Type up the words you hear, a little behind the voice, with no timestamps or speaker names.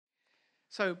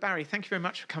So, Barry, thank you very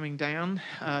much for coming down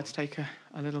to take a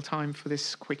little time for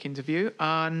this quick interview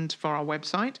and for our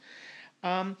website.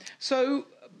 So,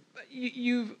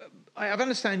 I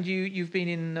understand you've been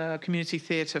in community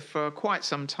theatre for quite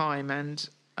some time, and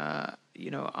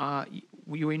you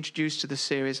were introduced to the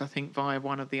series, I think, via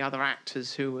one of the other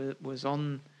actors who was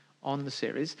on the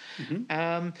series.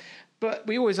 But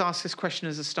we always ask this question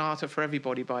as a starter for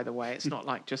everybody, by the way. It's not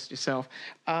like just yourself.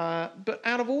 But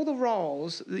out of all the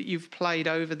roles that you've played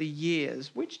over the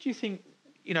years, which do you think,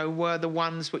 were the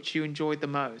ones which you enjoyed the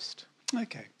most?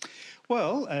 Okay.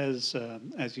 Well, as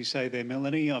you say there,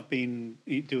 Melanie, I've been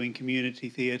doing community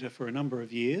theatre for a number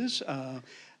of years.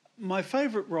 My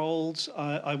favourite roles,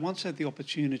 I once had the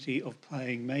opportunity of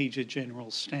playing Major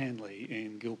General Stanley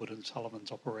in Gilbert and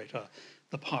Sullivan's operetta,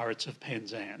 The Pirates of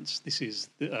Penzance. This is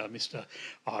Mr.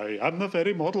 I am the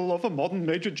very model of a modern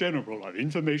Major General of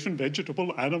information,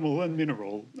 vegetable, animal and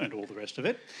mineral, and all the rest of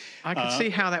it. I can see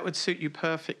how that would suit you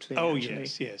perfectly. Oh, actually.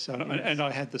 yes. And I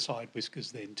had the side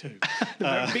whiskers then too. The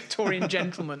very Victorian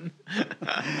gentleman.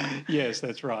 Yes,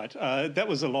 that's right. That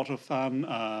was a lot of fun.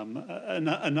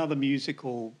 Another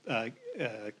musical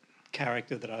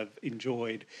character that I've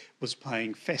enjoyed was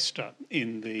playing Fester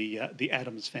in the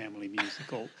Addams Family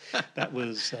musical. That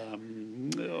was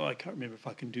I can't remember if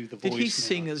I can do the voice. Did he now.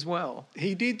 sing as well?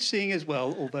 He did sing as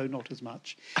well, although not as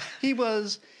much. He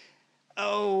was.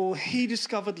 Oh, he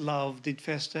discovered love, did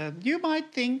Fester. You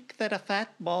might think that a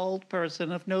fat, bald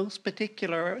person of no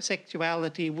particular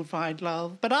sexuality would find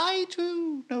love, but I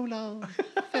too know love.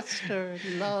 Fester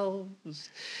loves.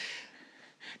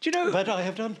 Do you know? But I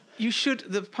have done.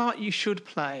 The part you should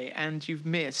play and you've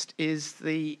missed is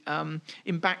the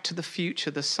in Back to the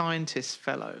Future, the scientist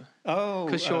fellow. Oh,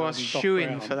 because you're a shoo-in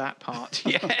Brown. for that part.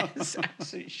 Yes,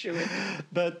 absolutely shoo-in.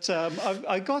 But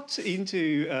I got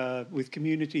into with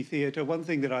community theatre. One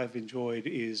thing that I've enjoyed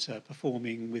is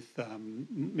performing with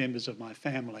members of my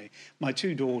family. My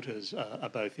two daughters are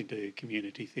both into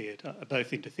community theatre,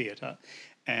 both into theatre.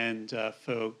 And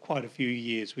for quite a few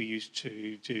years, we used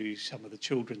to do some of the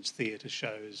children's theatre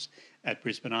shows at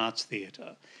Brisbane Arts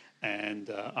Theatre.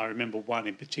 And I remember one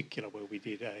in particular where we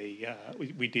did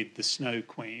we did The Snow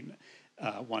Queen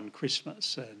one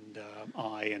Christmas, and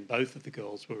I and both of the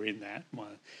girls were in that.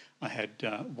 I had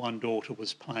one daughter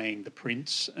was playing the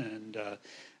prince,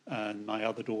 and my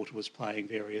other daughter was playing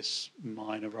various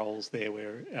minor roles there.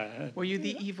 Were you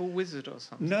the evil wizard or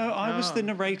something? No, I was the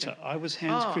narrator. Okay. I was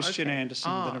Hans Christian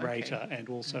Andersen, the narrator, and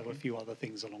also a few other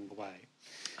things along the way.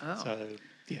 Oh. So.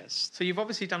 Yes. So you've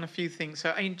obviously done a few things.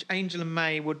 So Angel and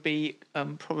May would be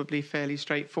probably fairly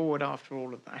straightforward after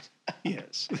all of that.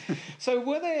 Yes. So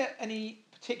were there any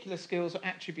particular skills or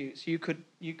attributes you could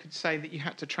say that you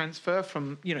had to transfer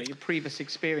from your previous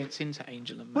experience into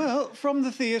Angel and May? Well, from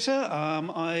the theatre,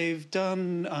 I've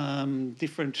done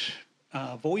different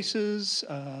voices,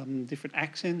 different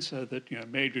accents, so that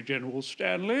Major General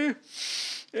Stanley.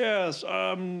 Yes,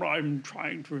 I'm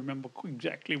trying to remember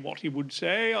exactly what he would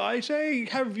say. I say,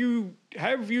 have you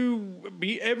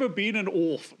ever been an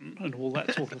orphan, and all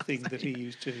that sort of thing that he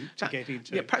used to get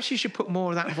into. Yeah, perhaps you should put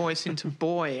more of that voice into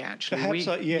Boy, actually.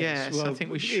 Perhaps, yes. Yes, well, I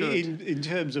think we should. In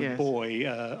terms of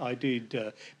Boy, I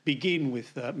did begin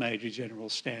with Major General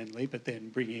Stanley, but then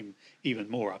bring him even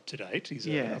more up to date. He's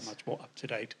a much more up to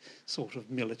date sort of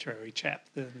military chap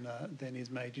than is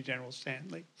Major General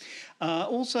Stanley.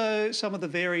 Also, some of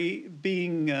the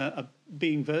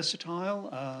being versatile.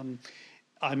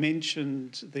 I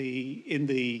mentioned in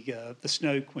the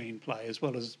Snow Queen play, as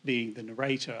well as being the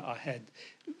narrator, I had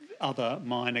other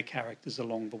minor characters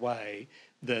along the way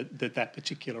that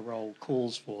particular role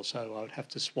calls for. So I would have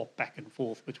to swap back and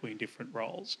forth between different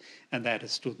roles, and that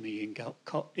has stood me in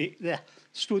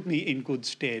good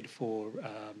stead for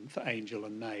Angel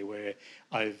and May, where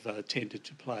I've tended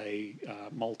to play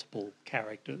multiple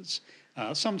characters.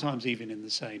 Sometimes even in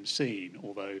the same scene,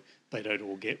 although they don't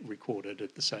all get recorded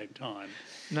at the same time.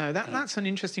 No, that's an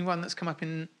interesting one that's come up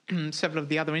in several of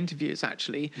the other interviews,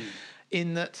 actually,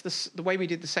 in that the way we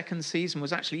did the second season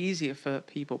was actually easier for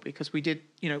people because we did,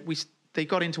 they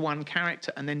got into one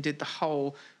character and then did the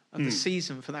whole of the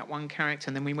season for that one character,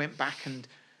 and then we went back and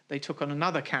they took on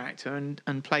another character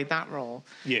and played that role.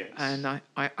 Yes. And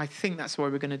I think that's the way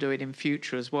we're going to do it in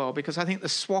future as well, because I think the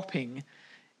swapping,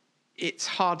 it's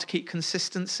hard to keep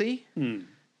consistency.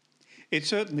 It's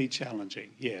certainly challenging,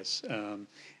 yes.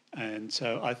 And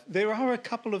so there are a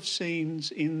couple of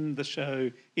scenes in the show,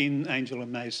 in Angel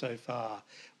and May so far,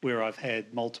 where I've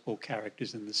had multiple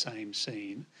characters in the same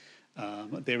scene.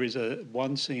 There is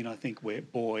one scene, I think, where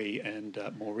Boy and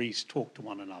Maurice talk to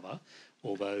one another,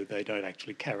 although they don't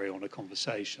actually carry on a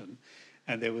conversation.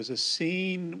 and there was a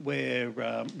scene where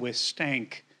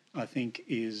Stank, I think,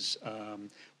 is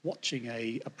watching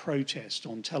a protest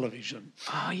on television.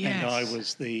 Oh, yes. And I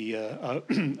was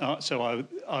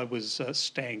I was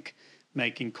Stank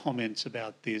making comments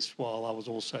about this while I was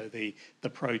also the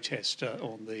protester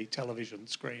on the television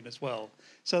screen as well.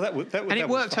 So that and it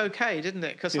worked fun. okay, didn't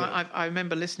it? Because Yeah. I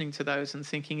remember listening to those and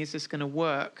thinking, is this going to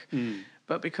work?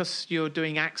 But because you're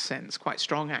doing accents, quite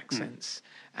strong accents,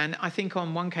 and I think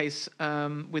on one case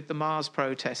with the Mars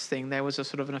protest thing, there was a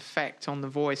sort of an effect on the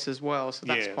voice as well, so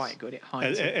that's Yes. quite good. It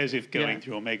hides it. As if going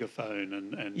through a megaphone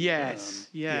and Yes,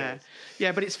 yes.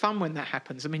 yeah, but it's fun when that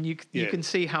happens. I mean, you Yeah. can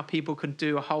see how people can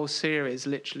do a whole series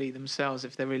literally themselves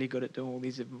if they're really good at doing all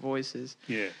these different voices.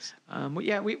 Yes. But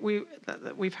yeah,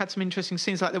 we've had some interesting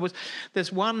scenes. Like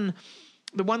there's one.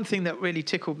 The one thing that really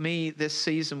tickled me this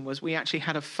season was we actually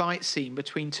had a fight scene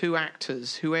between two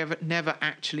actors who never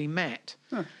actually met,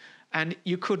 and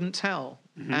you couldn't tell.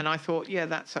 And I thought, yeah,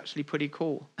 that's actually pretty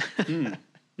cool.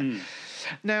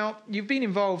 Now, you've been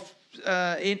involved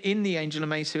in the Angela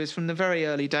May series from the very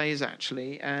early days,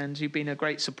 actually, and you've been a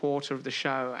great supporter of the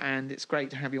show, and it's great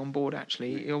to have you on board,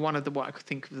 actually. You're one of what I could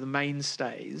think of the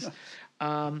mainstays.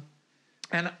 And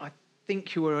I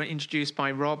think you were introduced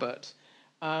by Robert.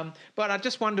 But I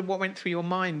just wondered what went through your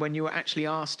mind when you were actually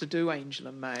asked to do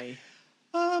Angela May.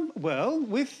 Well,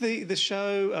 with the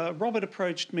show, Robert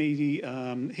approached me.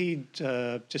 He'd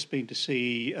just been to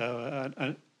see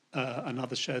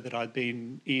another show that I'd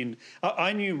been in.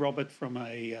 I knew Robert from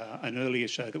an earlier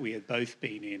show that we had both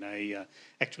been in,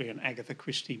 actually an Agatha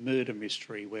Christie murder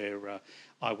mystery where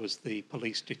I was the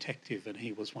police detective and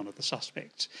he was one of the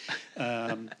suspects,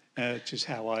 which is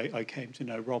how I came to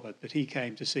know Robert. But he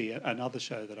came to see another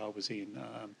show that I was in,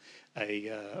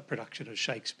 a production of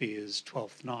Shakespeare's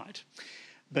Twelfth Night.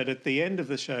 But at the end of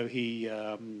the show, he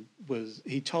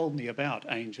told me about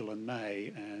Angel and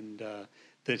May and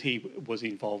that he was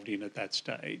involved in at that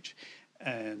stage.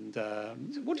 And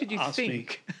what did you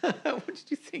think? What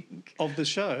did you think of the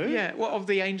show? Yeah, well, of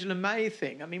the Angela May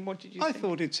thing. I mean, what did you think? I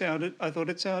thought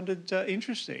it sounded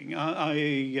interesting.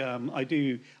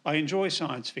 I enjoy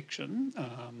science fiction.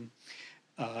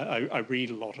 I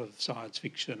read a lot of science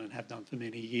fiction and have done for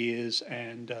many years,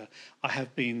 and I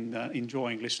have been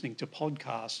enjoying listening to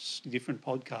podcasts, different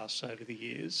podcasts over the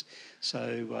years.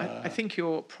 So I think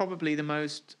you're probably the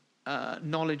most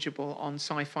knowledgeable on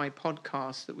sci-fi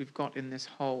podcasts that we've got in this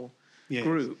whole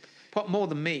group. More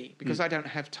than me, because I don't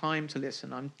have time to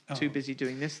listen. I'm too busy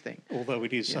doing this thing. Although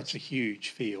it is such a huge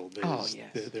field. Yes.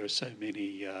 There are so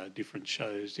many different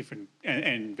shows,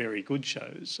 and very good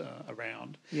shows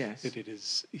around. Yes. That it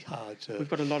is hard to... We've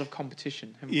got a lot of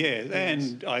competition, haven't we? Yeah,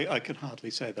 and I can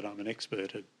hardly say that I'm an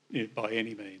expert at it by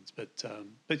any means, but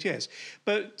yes.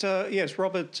 But yes,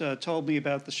 Robert told me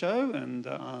about the show and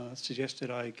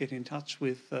suggested I get in touch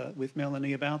with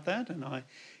Melanie about that, and I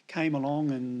came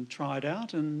along and tried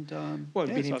out, and it's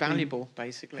been invaluable,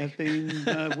 basically. I've been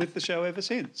with the show ever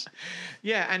since.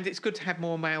 Yeah, and it's good to have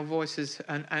more male voices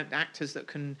and actors that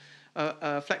can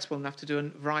flexible enough to do a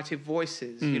variety of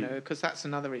voices, you know, because that's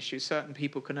another issue. Certain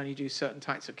people can only do certain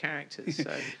types of characters.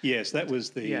 So. Yes, that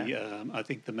was I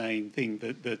think the main thing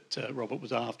that Robert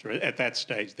was after. At that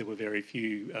stage, there were very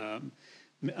few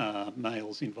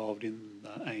males involved in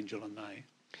Angel and May.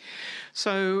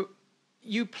 So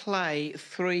you play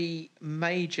three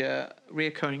major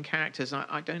reoccurring characters.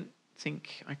 I don't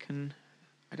think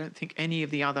any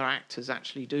of the other actors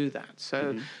actually do that.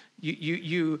 So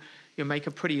you make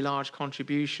a pretty large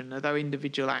contribution, although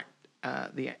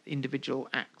the individual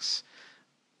acts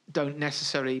don't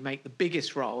necessarily make the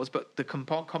biggest roles, but the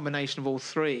combination of all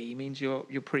three means you're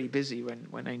pretty busy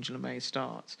when Angela May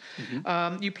starts.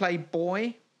 You play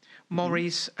Boy,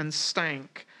 Maurice, and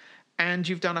Stank. And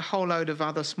you've done a whole load of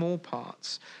other small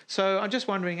parts. So I'm just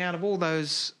wondering, out of all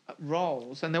those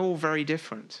roles, and they're all very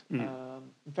different,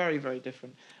 very, very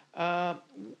different,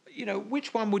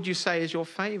 which one would you say is your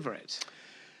favourite?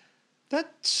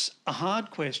 That's a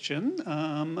hard question.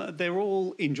 They're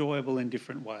all enjoyable in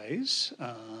different ways.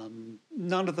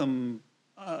 None of them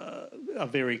are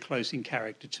very close in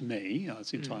character to me,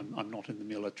 since I'm not in the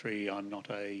military, I'm not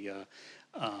a...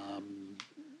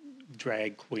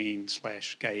 drag queen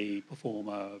 / gay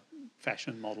performer,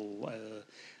 fashion model,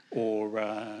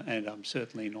 and I'm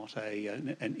certainly not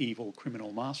an evil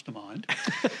criminal mastermind.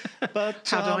 But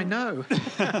how do I know?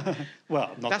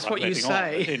 Well, not that's that what you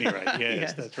say. At any rate,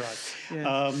 yes, that's right.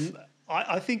 Yes.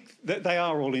 I think that they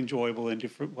are all enjoyable in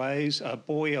different ways.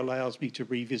 Boy allows me to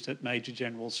revisit Major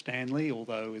General Stanley,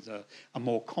 although in a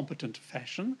more competent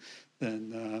fashion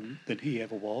than he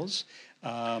ever was.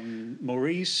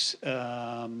 Maurice,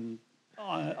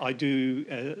 I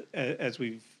do, as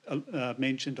we've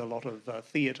mentioned, a lot of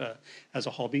theatre as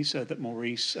a hobby, so that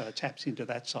Maurice taps into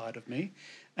that side of me.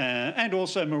 And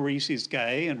also Maurice is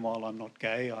gay, and while I'm not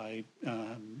gay,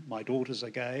 my daughters are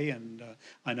gay, and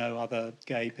I know other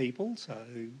gay people, so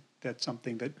that's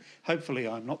something that hopefully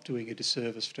I'm not doing a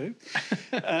disservice to.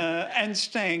 And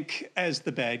Stank as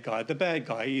the bad guy. The bad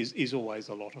guy is always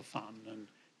a lot of fun, and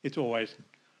it's always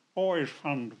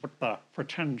fun to put the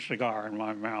pretend cigar in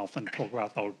my mouth and talk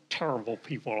about those terrible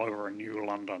people over in New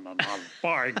London, and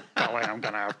by golly, I'm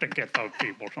going to have to get those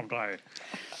people someday.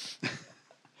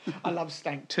 I love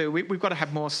Stank too. We've got to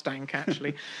have more Stank,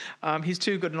 actually. He's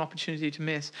too good an opportunity to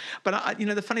miss. But,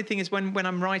 the funny thing is when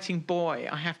I'm writing Boy,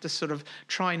 I have to sort of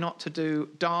try not to do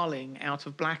Darling out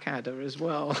of Blackadder as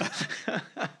well,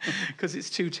 because it's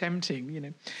too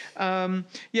tempting,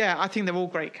 I think they're all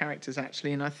great characters,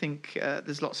 actually, and I think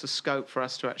there's lots of scope for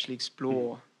us to actually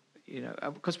explore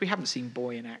because we haven't seen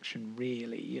Boy in action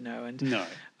really, and no.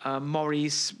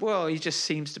 Maurice, well, he just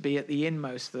seems to be at the inn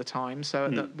most of the time, so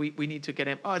that we need to get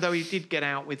him. Although he did get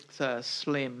out with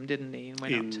Slim, didn't he? And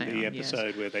went uptown. In the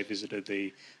episode where they visited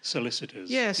the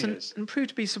solicitors. Yes. And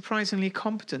proved to be surprisingly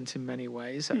competent in many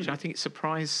ways. Actually, I think it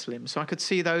surprised Slim, so I could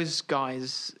see those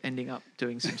guys ending up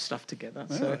doing some stuff together.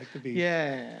 Well, so that could be...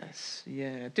 yes,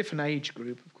 different age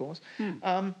group, of course.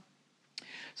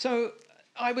 So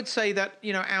I would say that,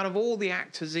 out of all the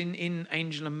actors in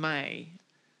Angel and May,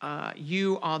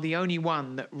 you are the only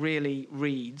one that really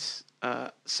reads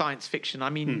science fiction. I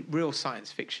mean, real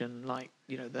science fiction, like,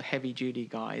 the heavy-duty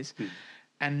guys,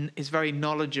 and is very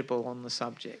knowledgeable on the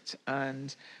subject.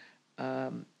 And,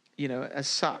 as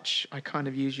such, I kind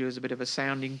of use you as a bit of a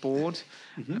sounding board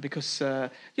because,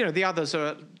 the others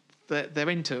are... They're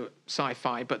into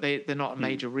sci-fi, but they're not a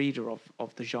major reader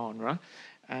of the genre.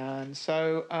 And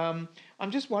so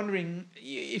I'm just wondering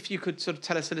if you could sort of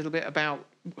tell us a little bit about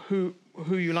who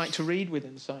you like to read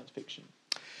within science fiction.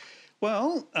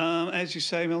 Well, as you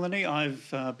say, Melanie,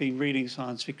 I've been reading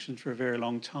science fiction for a very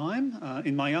long time.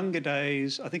 In my younger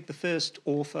days, I think the first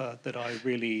author that I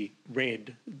really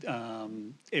read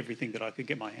everything that I could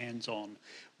get my hands on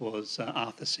was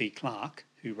Arthur C. Clarke,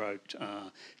 who wrote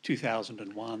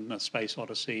 2001, A Space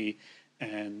Odyssey,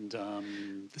 and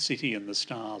The City and the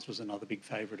Stars was another big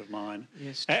favourite of mine.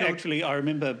 Yes, actually, I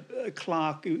remember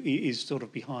Clarke is sort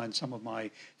of behind some of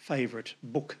my favourite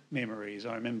book memories.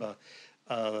 I remember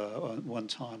one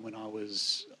time when I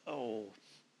was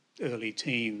early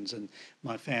teens and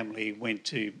my family went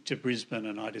to Brisbane,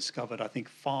 and I discovered, I think,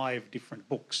 5 different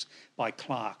books by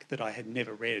Clarke that I had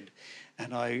never read.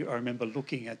 And I remember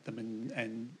looking at them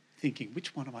and thinking,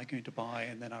 which one am I going to buy?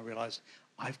 And then I realised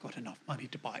I've got enough money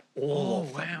to buy all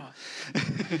of them. Wow.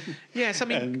 Yes, I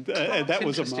mean... and that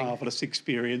was a marvellous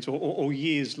experience. Or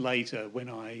years later, when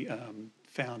I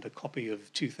found a copy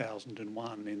of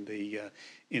 2001 in the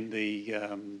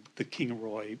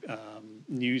Kingaroy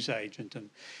newsagent and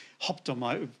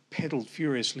pedalled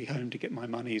furiously home to get my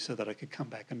money so that I could come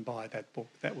back and buy that book.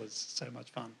 That was so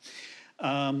much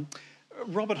fun.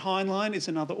 Robert Heinlein is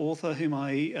another author whom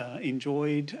I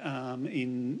enjoyed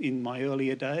in my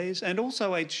earlier days, and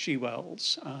also H.G.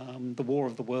 Wells, The War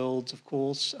of the Worlds, of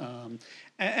course,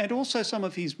 and also some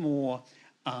of his more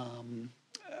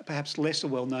perhaps lesser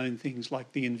well-known things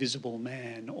like The Invisible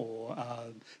Man or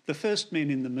The First Men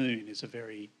in the Moon is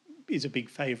a big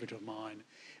favourite of mine,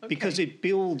 because it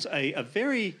builds a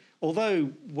very, although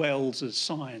Wells's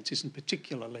science isn't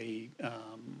particularly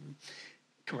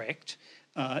correct.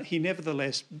 He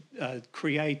nevertheless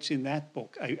creates in that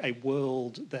book a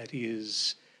world that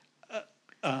is,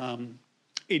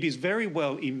 it is very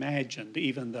well imagined,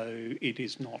 even though it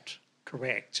is not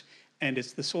correct, and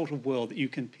it's the sort of world that you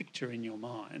can picture in your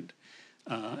mind.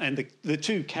 And the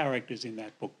 2 characters in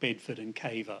that book, Bedford and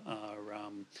Caver,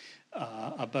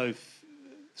 are both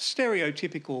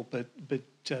stereotypical but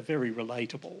very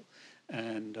relatable,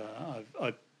 and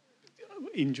I've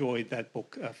enjoyed that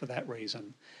book for that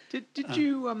reason. Did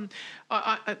you?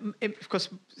 Of course,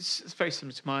 it's very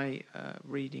similar to my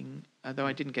reading, though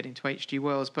I didn't get into H.G.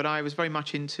 Wells, but I was very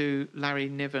much into Larry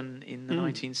Niven in the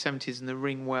 1970s and the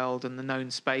Ringworld and the Known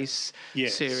Space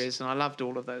series, and I loved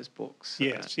all of those books.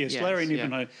 Yes, Larry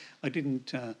Niven. Yeah. I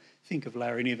didn't think of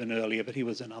Larry Niven earlier, but he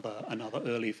was another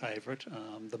early favourite.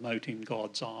 The Mote in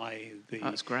God's Eye.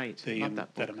 That's great. Love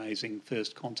that book. That amazing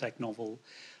First Contact novel.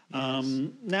 Yes.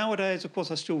 Nowadays, of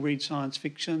course, I still read science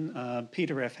fiction.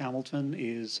 Peter F. Hamilton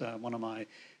is one of my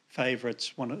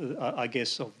favourites, I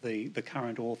guess, of the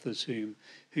current authors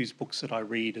whose books that I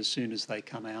read as soon as they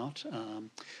come out.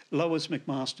 Lois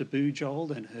McMaster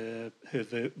Bujold and her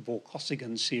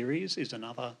Vorkosigan series is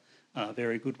another a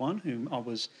very good one, whom I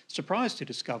was surprised to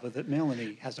discover that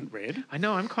Melanie hasn't read. I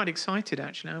know, I'm quite excited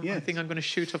actually. I Yes. think I'm going to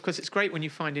shoot off because it's great when you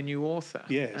find a new author.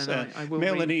 Yes, And I will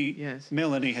Melanie. read, yes.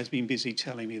 Melanie has been busy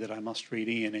telling me that I must read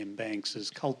Ian M. Banks's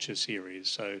Culture series.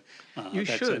 So You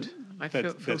should. I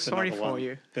feel that's sorry another for one.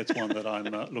 you. That's one that I'm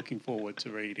looking forward to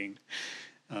reading.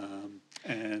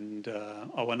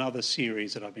 Another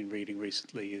series that I've been reading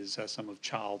recently is some of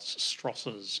Charles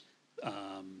Stross's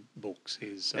books.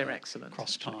 His They're excellent.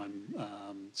 Cross-Time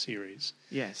series.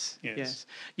 Yes, Yes. yes.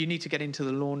 You need to get into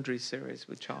the Laundry series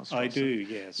with Charles Strawson. I do,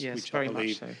 yes. Yes, which very I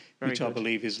believe, much so. Very which I good.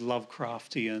 believe is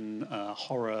Lovecraftian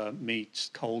horror meets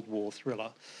Cold War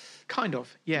thriller. Kind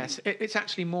of, yes. It's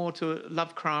actually more to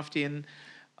Lovecraftian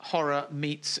horror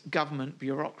meets government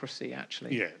bureaucracy,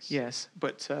 actually. Yes. Yes,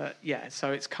 but so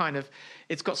it's kind of,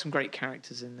 it's got some great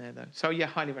characters in there, though. So, yeah,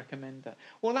 highly recommend that.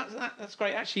 Well, that's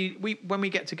great. Actually, when we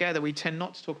get together, we tend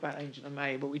not to talk about Agent of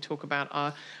May, but we talk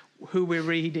about who we're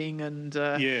reading and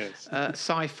Yes.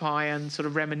 sci-fi and sort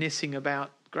of reminiscing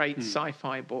about great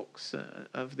sci-fi books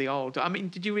of the old. I mean,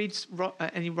 did you read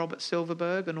any Robert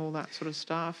Silverberg and all that sort of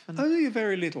stuff? And Only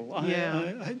very little.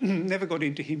 Yeah. I never got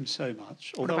into him so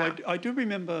much. Although about- I do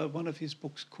remember one of his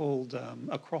books called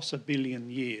Across a Billion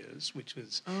Years, which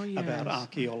was about yes.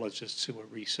 archaeologists who were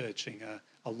researching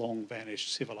a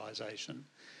long-vanished civilization.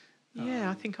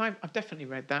 Yeah, I think I've definitely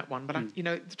read that one. But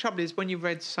the trouble is, when you've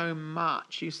read so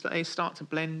much, they start to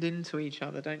blend into each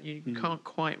other, don't you? You can't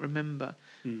quite remember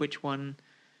which one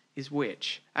is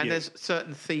which. And Yeah. there's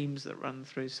certain themes that run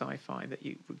through sci-fi that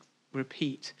you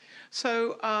repeat.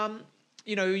 So,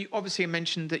 you obviously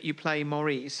mentioned that you play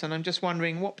Maurice, and I'm just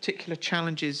wondering what particular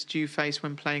challenges do you face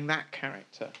when playing that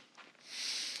character?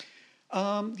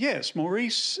 Yes,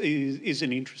 Maurice is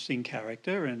an interesting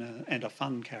character and a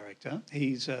fun character.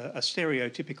 He's a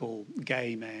stereotypical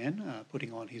gay man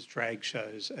putting on his drag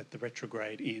shows at the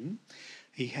Retrograde Inn.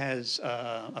 He has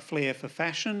a flair for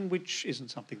fashion, which isn't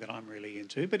something that I'm really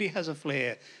into, but he has a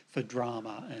flair for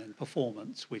drama and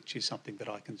performance, which is something that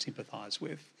I can sympathise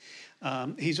with.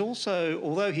 He's also,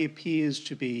 although he appears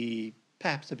to be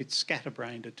perhaps a bit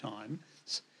scatterbrained at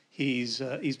times, he's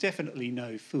definitely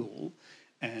no fool.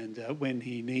 And when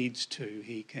he needs to,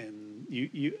 he can.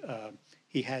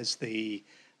 He has the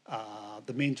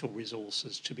mental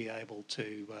resources to be able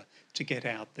to get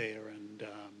out there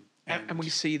and we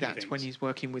see that events. when he's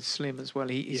working with Slim as well.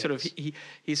 He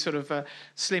Yes. sort of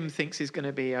Slim thinks he's going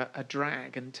to be a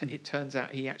drag, and it turns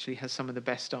out he actually has some of the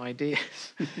best ideas.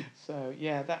 So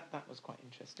yeah, that was quite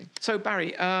interesting. So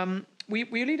Barry, we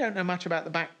really don't know much about the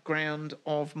background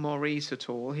of Maurice at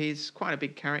all. He's quite a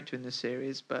big character in the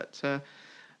series, but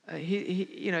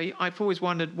I've always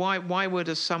wondered why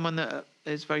would someone that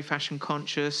is very fashion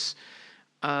conscious,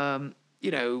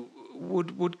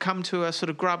 would come to a sort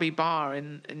of grubby bar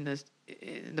in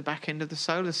the back end of the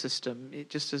solar system. It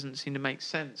just doesn't seem to make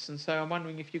sense. And so I'm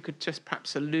wondering if you could just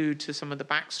perhaps allude to some of the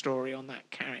backstory on that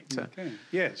character. Okay.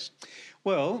 Yes.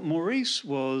 Well, Maurice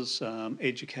was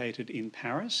educated in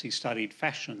Paris. He studied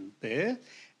fashion there,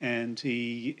 and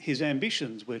his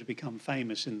ambitions were to become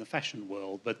famous in the fashion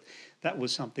world, but that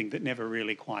was something that never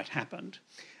really quite happened.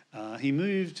 He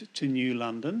moved to New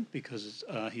London because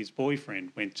his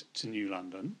boyfriend went to New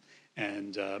London,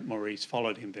 and Maurice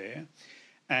followed him there.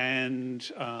 And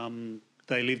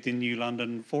they lived in New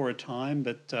London for a time,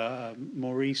 but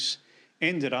Maurice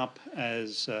ended up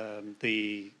as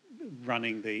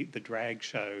running the drag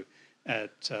show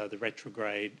at the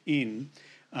Retrograde Inn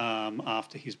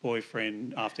after he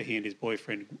and his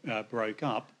boyfriend broke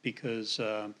up because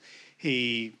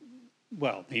he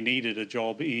needed a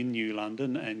job in New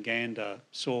London, and Gander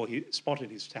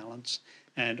spotted his talents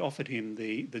and offered him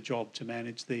the job to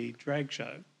manage the drag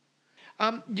show.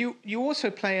 You also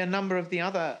play a number of the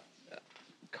other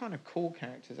kind of cool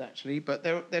characters, actually, but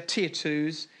they're tier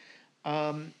twos.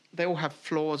 They all have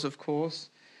flaws, of course,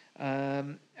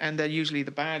 and they're usually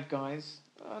the bad guys.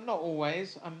 Not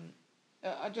always.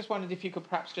 I just wondered if you could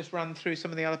perhaps just run through some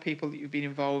of the other people that you've been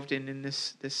involved in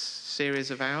this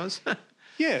series of ours.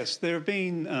 Yes, there have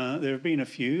been a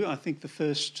few. I think the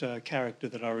first character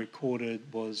that I recorded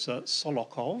was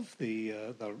Solokov,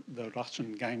 the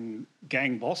Russian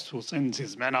gang boss who sends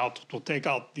his men out to take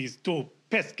out these two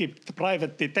pesky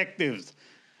private detectives.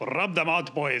 Rub them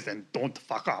out, boys, and don't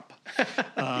fuck up.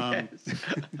 Yes, I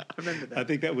remember that. I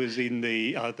think that was in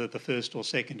the first or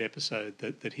second episode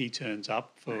that he turns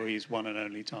up for his one and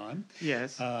only time.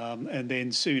 Yes. And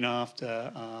then soon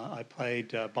after, I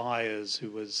played Byers,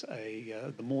 who was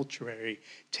the mortuary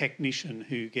technician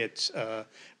who gets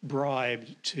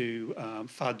bribed to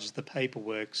fudge the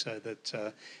paperwork so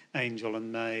that Angel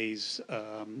and May's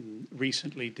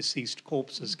recently deceased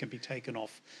corpses can be taken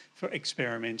off for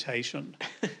experimentation.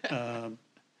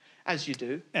 As you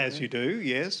do. As you do,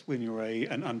 yes, when you're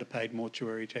an underpaid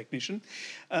mortuary technician.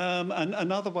 And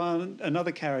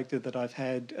another character that I've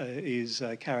had is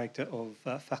a character of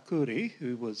Fakuri,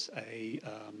 who was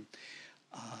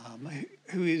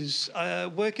who is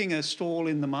working a stall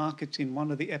in the market in one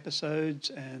of the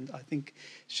episodes, and I think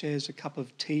shares a cup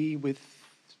of tea with.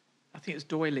 I think it's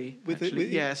Doily.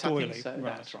 Yes, Doily. I think so. Right.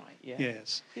 That's right. Yeah.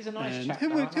 Yes, he's a nice chap.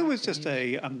 Who was just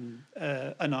a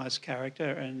nice character,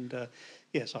 and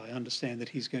yes, I understand that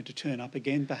he's going to turn up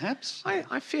again, perhaps.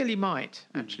 I feel he might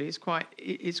actually.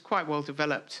 It's quite well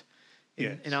developed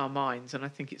in our minds, and I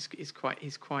think it's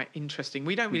quite interesting.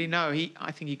 We don't really know.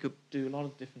 I think he could do a lot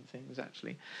of different things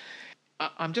actually.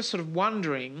 I'm just sort of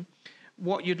wondering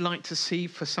what you'd like to see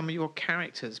for some of your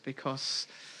characters, because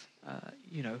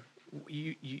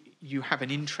you have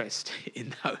an interest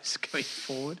in those going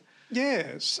forward.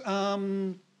 Yes,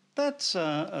 that's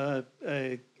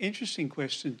an interesting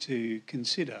question to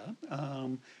consider.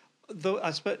 Though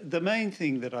I suppose the main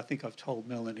thing that I think I've told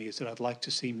Melanie is that I'd like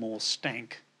to see more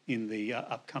Stank in the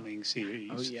upcoming series.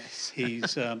 Oh yes,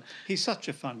 he's such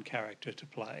a fun character to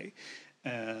play.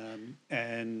 And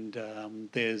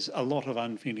there's a lot of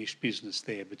unfinished business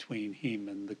there between him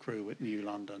and the crew at New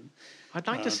London. I'd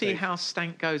like to see how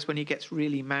Stank goes when he gets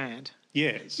really mad.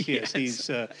 Yes. He's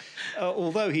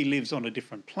although he lives on a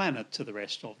different planet to the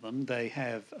rest of them, they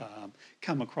have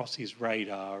come across his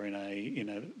radar in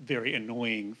a very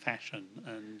annoying fashion,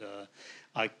 and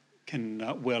I can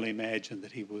well imagine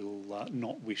that he will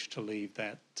not wish to leave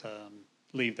that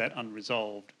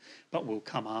unresolved, but will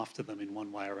come after them in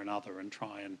one way or another and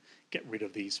try and get rid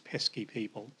of these pesky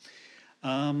people.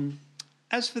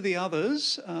 As for the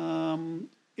others, I'd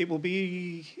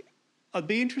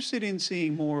be interested in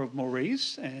seeing more of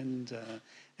Maurice and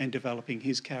developing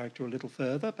his character a little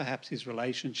further, perhaps his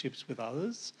relationships with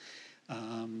others,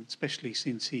 especially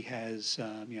since he has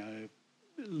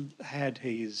had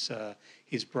his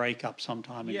breakup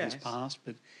sometime in his past,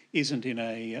 but isn't in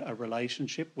a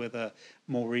relationship, whether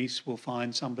Maurice will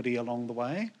find somebody along the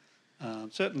way.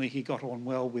 Certainly he got on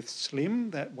well with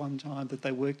Slim that one time that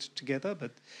they worked together,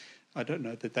 but I don't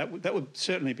know that would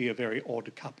certainly be a very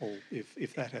odd couple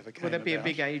if that ever came about. Well, there'd be a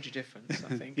big age difference,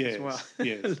 I think, as well,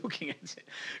 looking at it.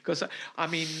 Because, I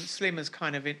mean, Slim is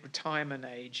kind of in retirement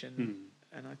age, and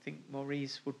I think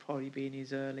Maurice would probably be in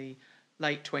his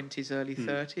late 20s, early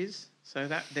 30s. So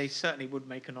that they certainly would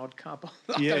make an odd couple.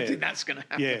 I don't think that's going to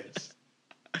happen. Yes.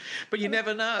 But you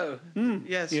never know.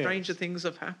 Stranger things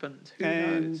have happened. Who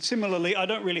knows? Similarly, I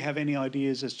don't really have any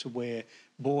ideas as to where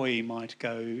Boy might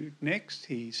go next.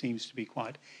 He seems to be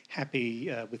quite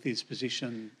happy with his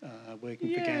position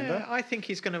working for Gander. Yeah, I think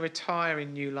he's going to retire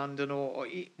in New London, or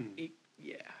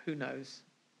who knows?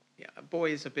 Yeah,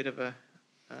 Boy is a bit of a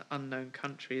unknown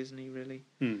country, isn't he? Really?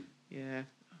 Yeah, a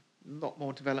lot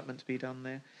more development to be done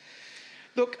there.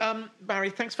 Look, Barry,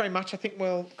 thanks very much. I think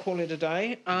we'll call it a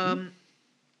day.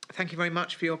 Thank you very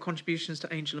much for your contributions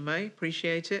to Angel and May.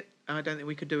 Appreciate it. I don't think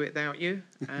we could do it without you.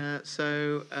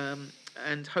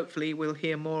 And hopefully we'll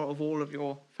hear more of all of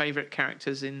your favourite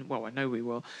characters I know we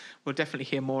will. We'll definitely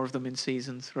hear more of them in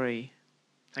season 3.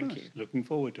 Thank you. Looking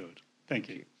forward to it. Thank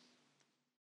you.